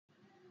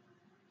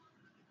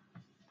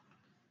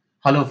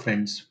Hello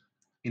friends,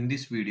 in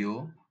this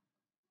video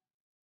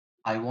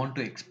I want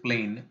to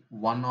explain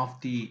one of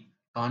the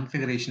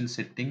configuration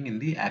setting in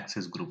the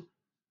access group.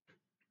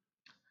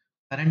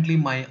 Currently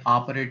my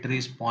operator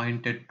is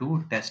pointed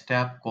to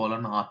desktop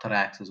colon author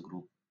access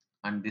group,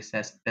 and this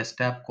as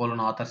desktop colon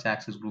authors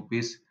access group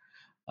is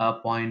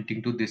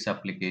pointing to this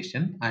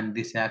application, and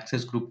this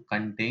access group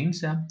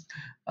contains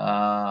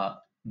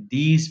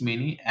these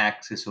many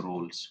access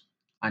roles,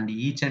 and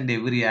each and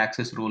every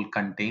access role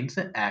contains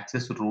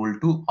access role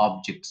to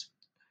objects.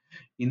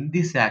 In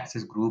this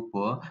access group,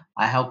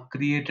 I have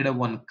created a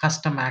one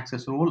custom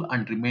access role,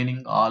 and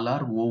remaining all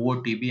are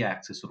OOTB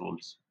access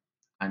roles.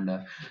 And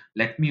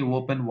let me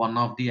open one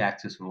of the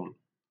access role.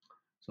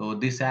 So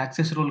this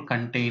access role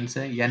contains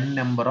a n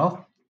number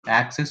of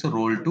access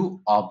role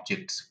to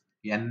objects.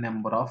 N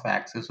number of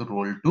access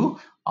role to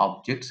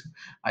objects.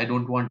 I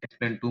don't want to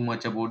explain too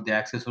much about the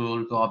access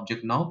role to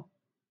object now.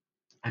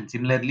 And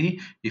similarly,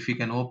 if you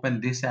can open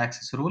this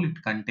access role,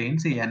 it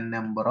contains a n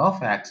number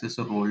of access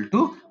role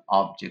to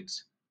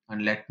objects.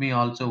 And let me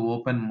also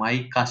open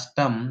my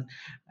custom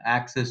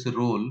access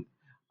role.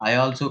 I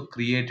also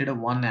created a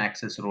one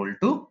access role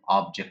to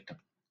object.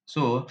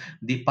 So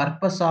the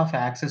purpose of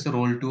access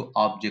role to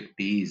object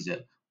is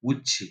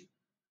which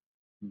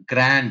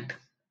grant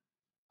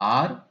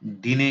or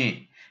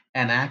deny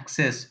an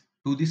access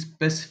to the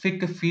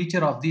specific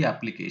feature of the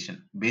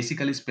application.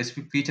 Basically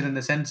specific feature in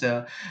the sense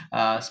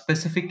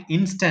specific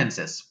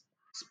instances,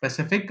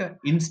 specific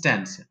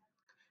instance.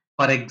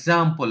 For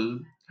example,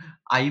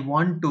 I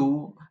want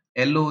to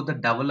allow the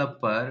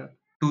developer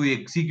to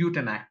execute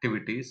an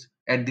activities.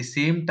 At the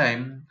same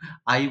time,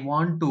 I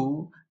want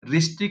to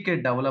restrict a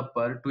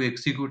developer to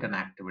execute an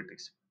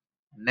activities.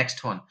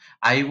 Next one,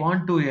 I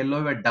want to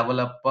allow a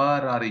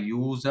developer or a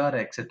user,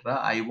 etc.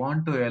 I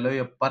want to allow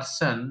a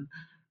person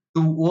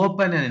to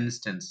open an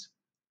instance,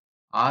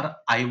 or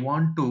I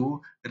want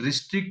to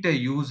restrict a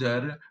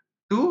user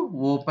to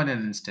open an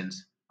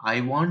instance.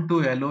 I want to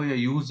allow a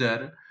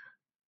user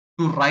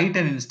to write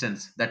an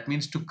instance, that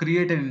means to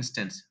create an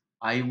instance.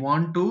 I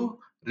want to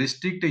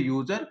restrict a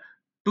user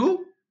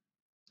to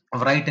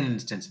write an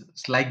instance.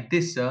 It's like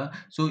this. So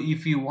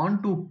if you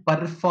want to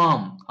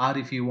perform, or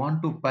if you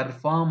want to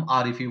perform,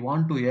 or if you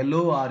want to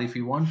allow, or if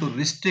you want to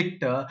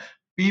restrict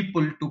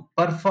people to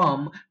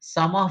perform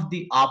some of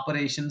the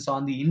operations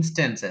on the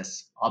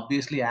instances,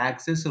 obviously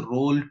access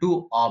role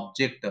to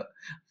object.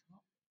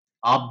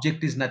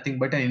 Object is nothing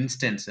but an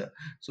instance.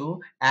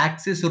 So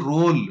access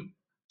role.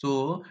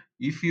 So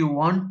if you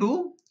want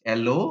to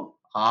allow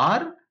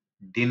or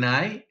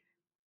deny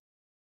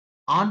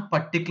on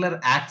particular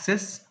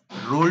access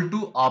role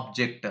to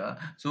object,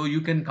 so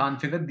you can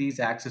configure these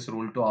access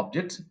role to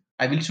objects.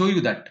 I will show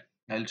you that.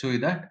 I'll show you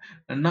that.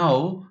 And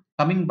now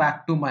coming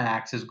back to my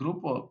access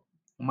group,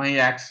 my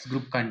access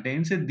group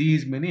contains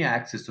these many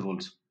access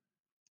roles.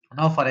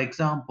 Now, for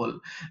example,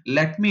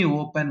 let me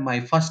open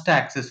my first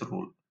access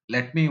role.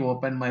 Let me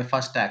open my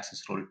first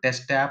access role,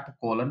 test app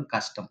colon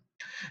custom.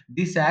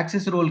 This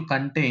access role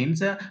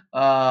contains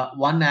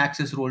one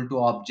access role to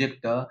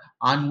object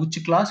on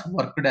which class?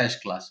 Work dash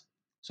class.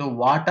 So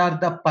what are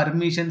the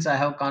permissions I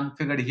have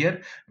configured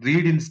here?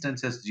 Read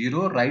instances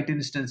 0, write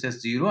instances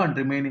 0, and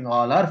remaining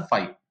all are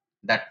 5.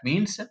 That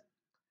means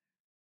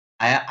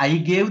I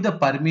gave the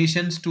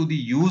permissions to the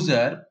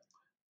user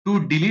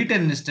to delete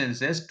an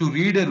instances, to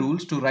read a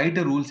rules, to write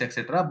a rules,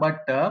 etc.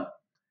 But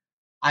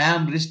I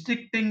am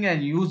restricting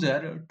an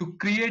user to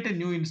create a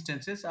new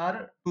instances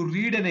or to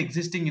read an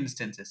existing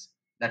instances.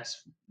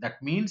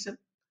 That means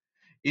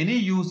any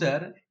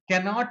user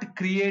cannot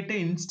create an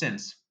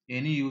instance.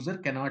 Any user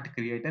cannot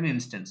create an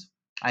instance.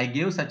 I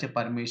gave such a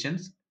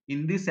permissions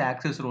in this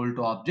access role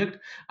to object,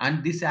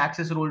 and this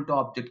access role to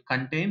object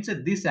contains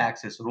this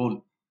access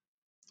role.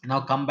 Now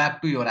come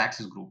back to your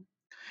access group.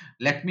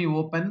 Let me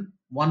open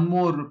one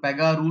more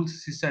PEGA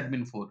rules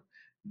sysadmin 4.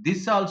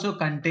 This also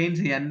contains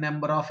n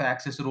number of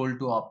access role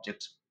to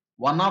objects.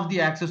 One of the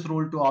access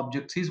role to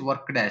objects is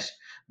work dash,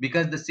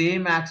 because the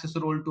same access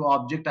role to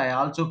object I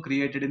also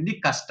created in the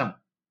custom.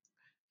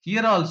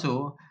 Here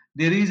also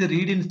there is a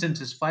read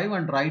instances 5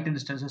 and write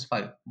instances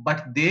 5,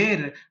 but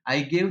there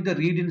I gave the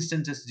read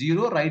instances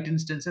 0, write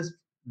instances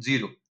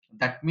 0.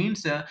 That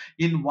means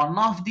in one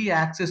of the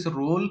access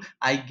role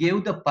I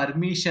gave the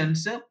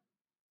permissions to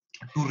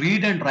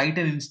read and write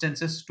an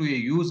instances to a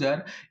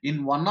user.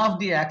 In one of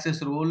the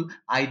access role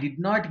I did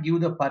not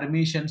give the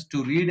permissions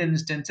to read an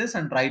instances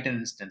and write an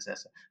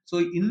instances. So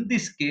in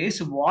this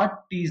case,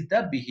 what is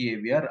the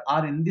behavior,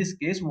 or in this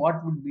case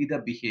what would be the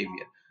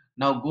behavior?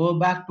 Now go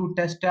back to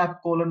test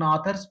app colon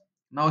authors.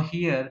 Now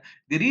here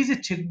there is a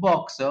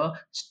checkbox,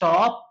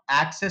 stop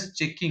access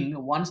checking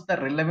once the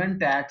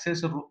relevant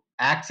access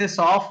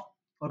of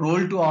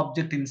role to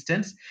object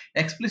instance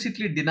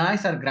explicitly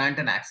denies or grant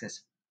an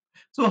access.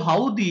 So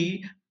how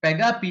the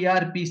PEGA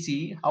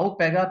PRPC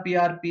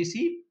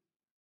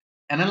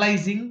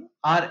analyzing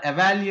or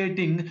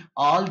evaluating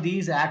all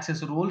these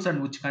access roles,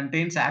 and which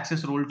contains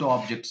access role to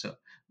objects,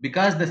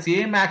 because the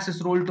same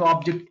access role to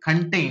object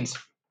contains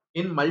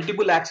in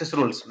multiple access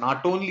roles,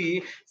 not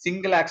only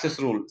single access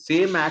role.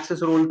 Same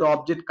access role to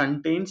object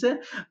contains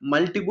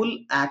multiple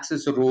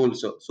access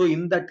roles. So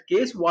in that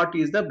case, what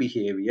is the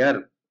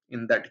behavior?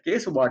 In that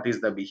case, what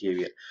is the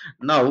behavior?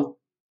 Now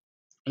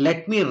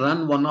let me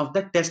run one of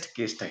the test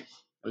case type.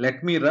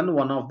 Let me run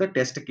one of the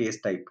test case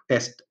type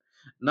test.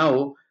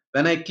 Now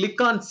when I click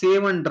on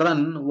save and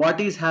run, what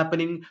is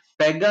happening?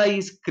 Pega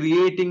is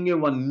creating a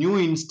one new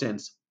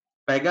instance.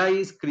 Pega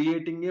is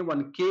creating a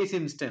one case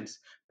instance.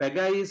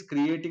 Pega is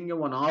creating a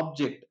one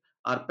object,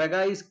 or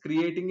Pega is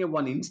creating a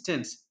one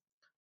instance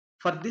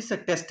for this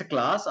test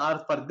class,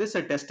 or for this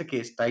test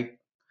case type.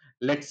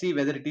 Let's see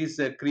whether it is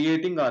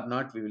creating or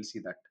not. We will see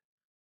that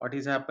what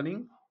is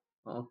happening.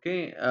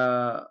 Okay,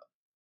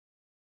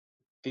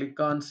 click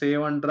on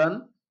save and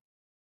run.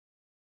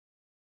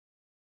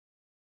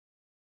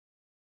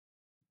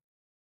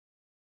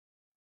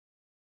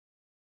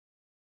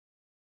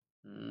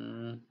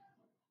 Mm,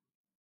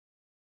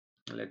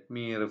 let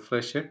me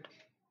refresh it.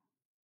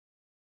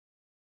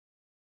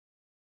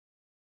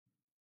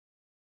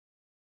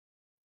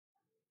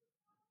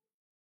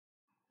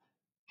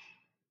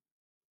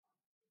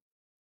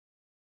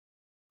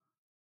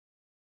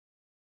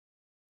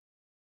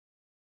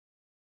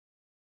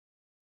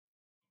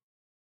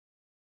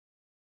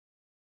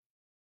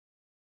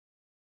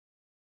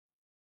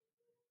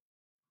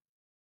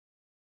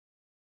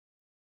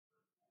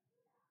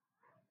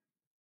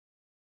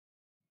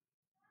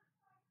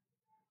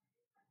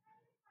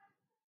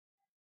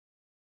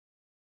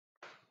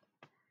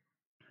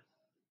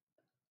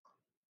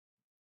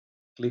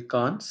 Click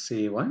on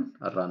save and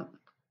run.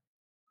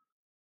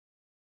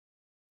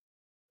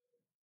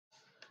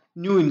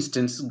 New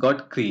instance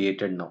got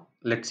created now.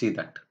 Let's see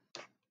that.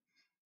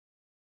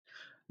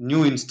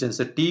 New instance,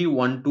 a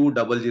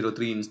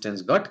T12003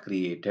 instance got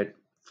created.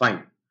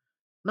 Fine.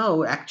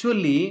 Now,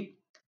 actually,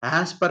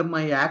 as per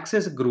my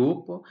access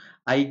group,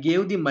 I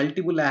gave the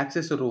multiple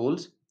access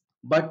roles.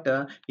 But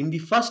in the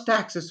first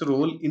access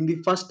role,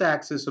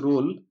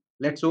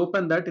 let's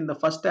open that. In the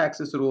first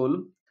access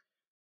role,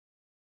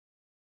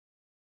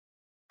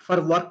 for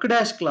work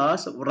dash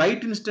class,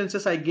 write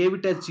instances I gave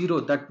it as 0.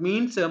 That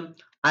means I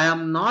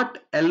am not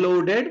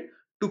allowed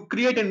to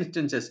create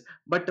instances.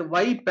 But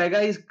why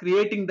Pega is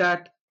creating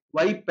that?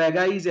 Why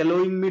Pega is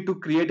allowing me to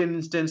create an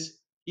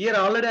instance? Here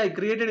already I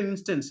created an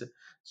instance.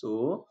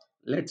 So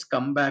let's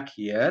come back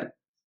here.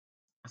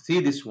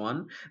 See this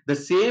one. The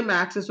same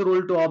access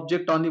role to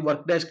object on the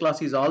work dash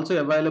class is also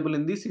available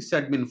in the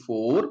sysadmin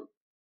 4.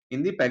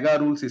 In the Pega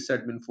rule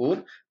sysadmin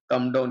 4.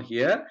 Come down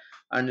here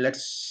and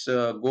let's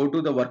go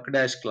to the work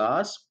dash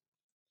class.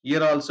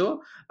 Here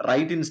also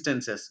write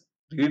instances.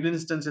 Read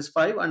instances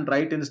 5 and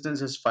write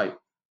instances 5.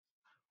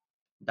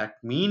 That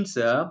means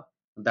if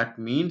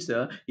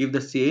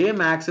the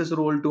same access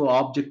role to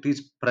object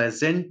is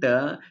present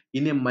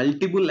in a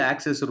multiple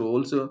access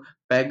role, so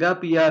Pega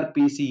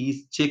PRPC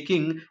is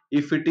checking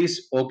if it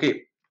is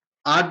okay.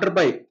 Order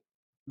by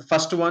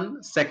first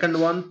one, second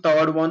one,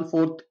 third one,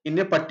 fourth, in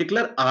a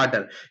particular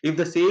order. If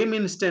the same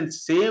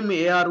instance, same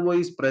ARO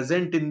is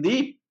present in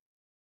the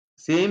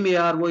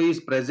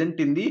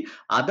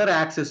other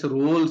access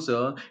roles,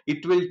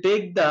 it will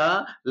take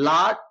the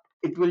last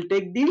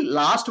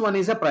one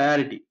is a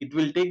priority. It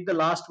will take the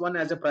last one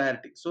as a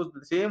priority. So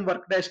the same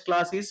work dash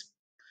class is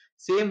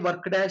same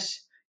work dash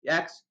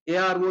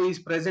ARO is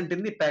present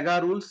in the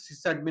Pega rules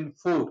sysadmin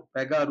 4.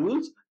 Pega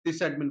rules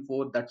sysadmin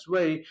 4. That's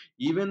why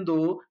even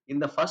though in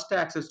the first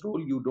access role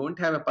you don't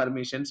have a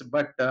permissions,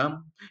 but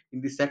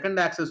in the second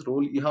access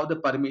role you have the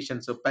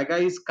permission. So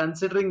Pega is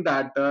considering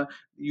that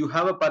you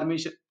have a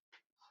permission.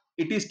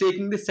 It is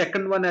taking the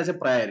second one as a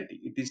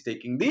priority. It is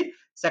taking the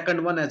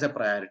second one as a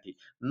priority.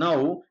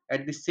 Now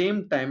at the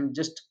same time,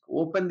 just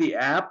open the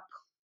app.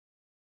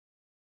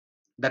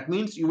 That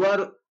means you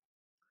are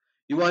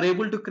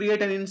able to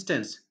create an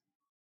instance.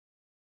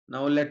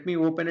 Now let me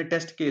open a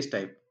test case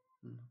type.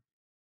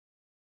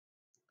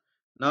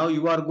 Now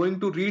you are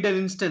going to read an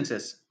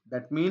instances.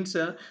 That means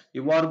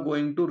you are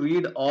going to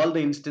read all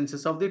the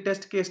instances of the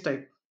test case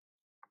type.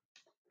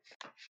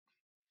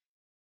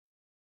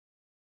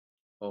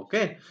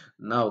 Okay.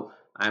 Now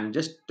I'm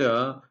just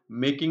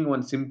making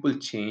one simple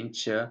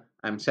change.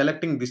 I'm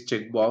selecting this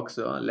checkbox.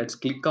 Let's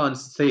click on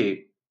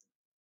save.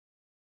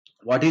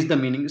 What is the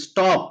meaning?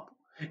 Stop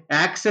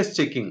access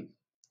checking.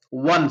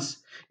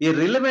 Once a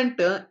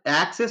relevant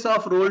access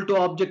of role to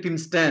object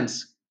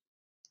instance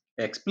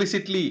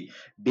explicitly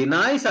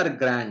denies or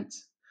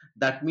grants.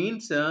 That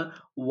means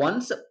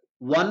once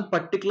one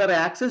particular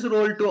access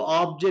role to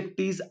object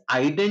is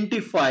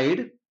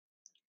identified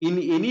in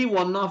any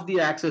one of the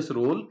access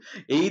role,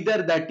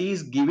 either that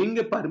is giving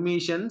a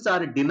permissions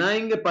or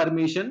denying a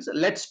permissions,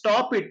 let's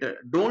stop it.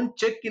 Don't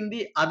check in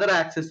the other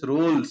access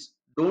roles.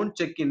 Don't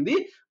check in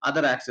the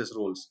other access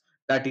roles.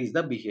 That is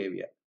the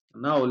behavior.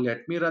 Now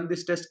let me run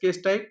this test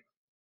case type.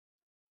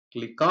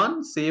 Click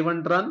on save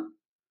and run.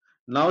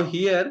 Now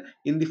here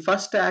in the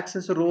first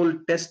access role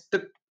test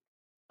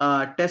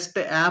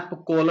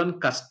app colon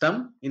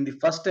custom. In the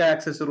first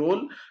access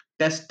role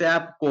test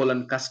app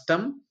colon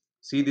custom.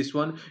 See this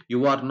one,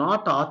 you are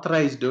not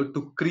authorized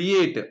to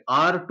create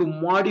or to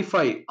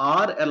modify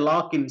or a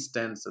lock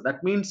instance.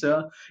 That means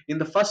in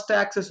the first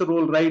access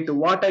role, right,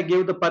 what I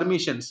gave the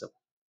permissions.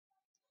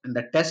 In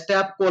the test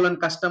app colon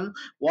custom,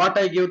 what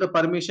I give the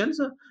permissions,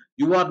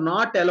 you are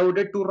not allowed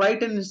to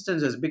write in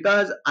instances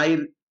because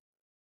I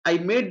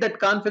made that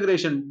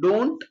configuration.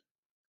 Don't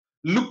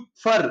look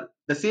for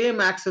the same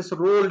access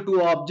role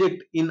to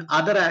object in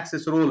other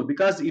access role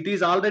because it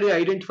is already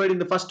identified in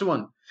the first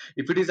one.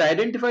 If it is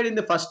identified in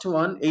the first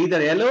one,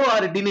 either allow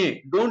or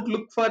deny. Don't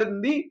look for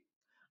in the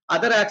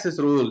other access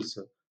roles.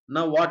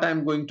 Now what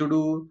I'm going to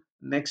do,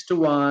 next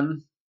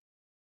one,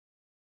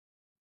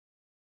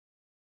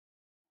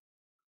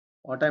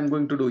 what I'm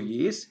going to do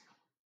is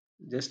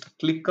just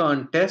click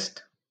on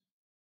test.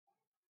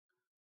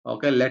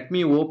 Okay, let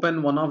me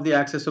open one of the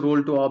access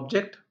role to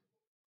object.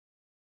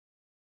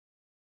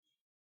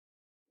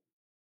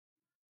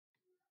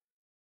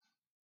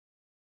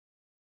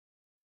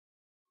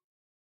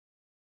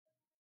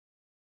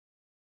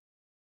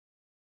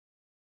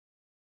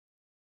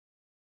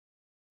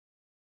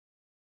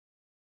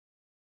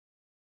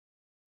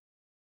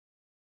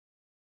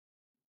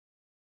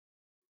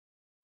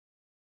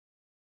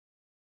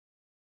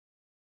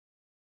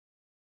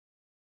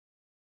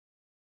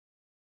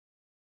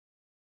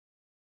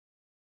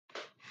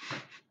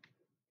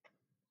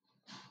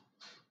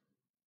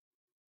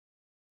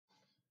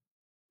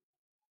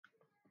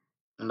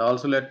 And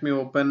also let me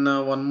open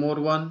one more,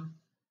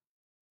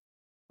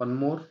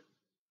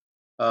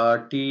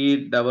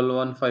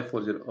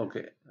 T11540.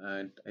 Okay,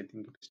 and I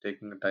think it is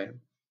taking a time.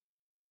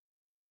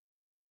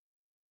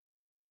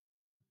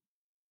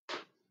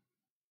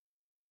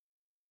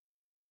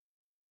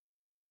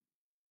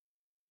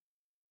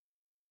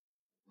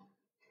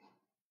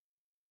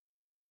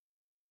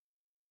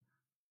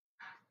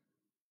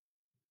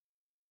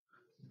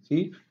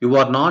 See, you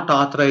are not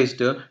authorized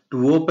to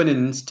open an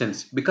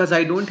instance because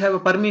I don't have a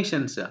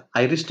permissions.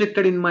 I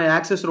restricted in my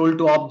access role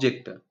to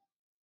object.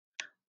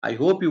 I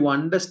hope you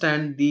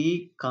understand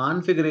the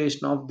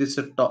configuration of this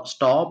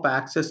stop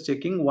access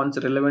checking once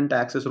relevant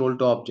access role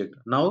to object.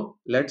 Now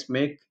let's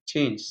make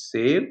change.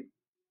 Save.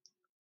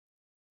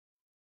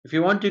 If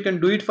you want, you can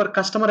do it for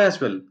customer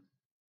as well.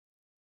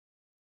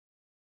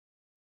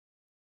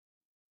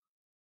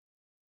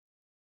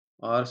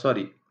 Or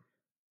sorry,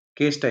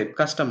 case type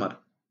customer.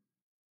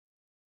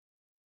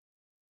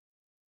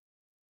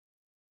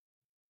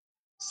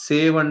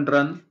 Save and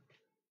run.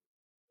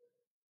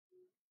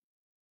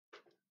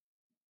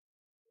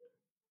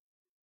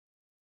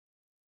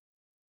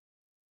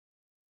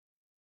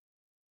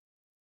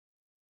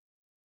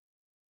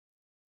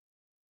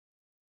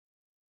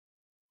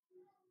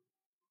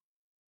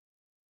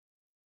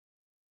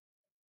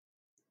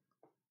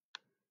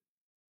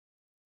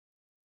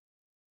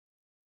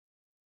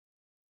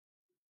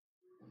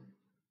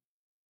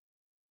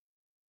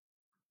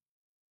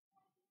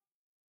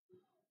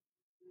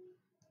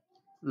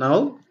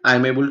 Now I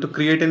am able to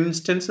create an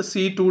instance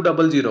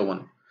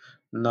C2001.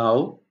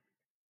 Now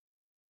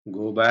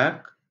go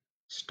back,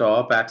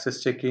 stop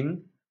access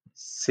checking,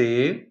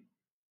 save.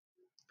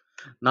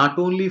 Not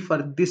only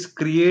for this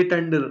create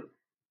and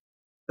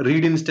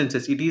read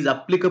instances, it is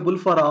applicable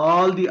for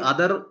all the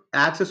other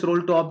access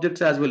role to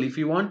objects as well. If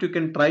you want, you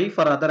can try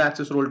for other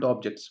access role to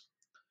objects.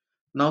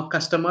 Now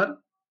customer,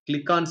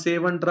 click on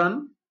save and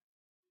run.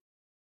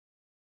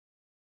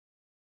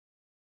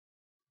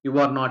 You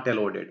are not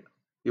allowed.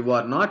 You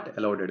are not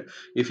allowed.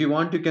 If you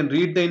want, you can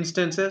read the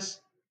instances.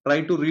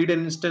 Try to read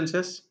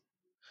instances.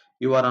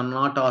 You are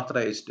not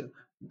authorized.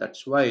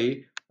 That's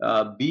why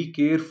be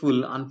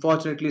careful.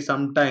 Unfortunately,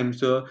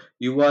 sometimes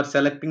you are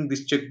selecting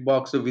this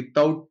checkbox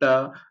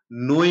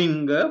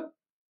knowing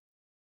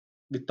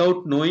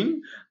without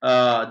knowing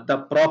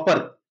the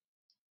proper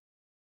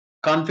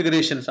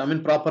configurations, I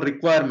mean proper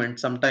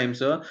requirements sometimes.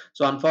 So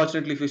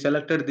unfortunately, if you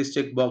selected this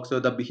checkbox,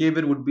 the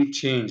behavior would be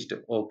changed.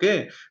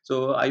 Okay,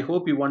 so I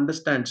hope you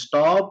understand.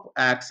 Stop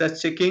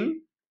access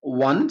checking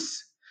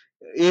once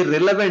a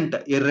relevant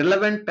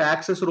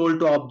access role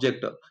to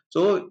object.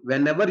 So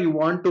whenever you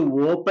want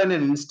to open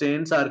an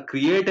instance or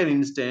create an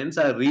instance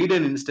or read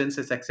an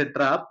instances,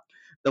 etc.,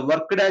 the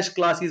work dash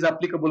class is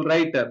applicable,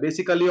 right?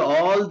 Basically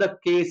all the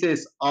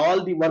cases,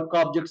 all the work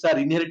objects are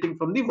inheriting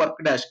from the work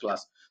dash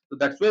class. So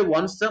that's why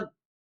once a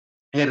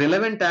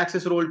relevant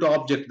access role to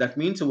object, that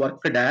means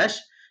work dash,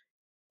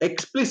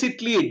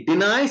 explicitly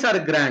denies or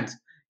grants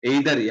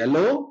either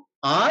allow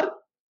or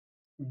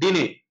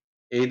deny,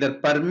 either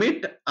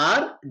permit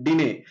or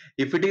deny.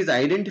 If it is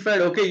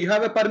identified, okay, you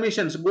have a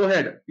permissions, go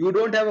ahead. You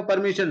don't have a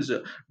permissions,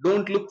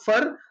 don't look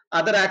for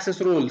other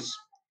access roles.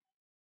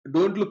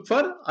 Don't look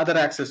for other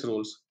access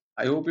roles.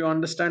 I hope you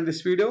understand this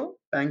video.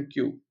 Thank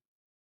you.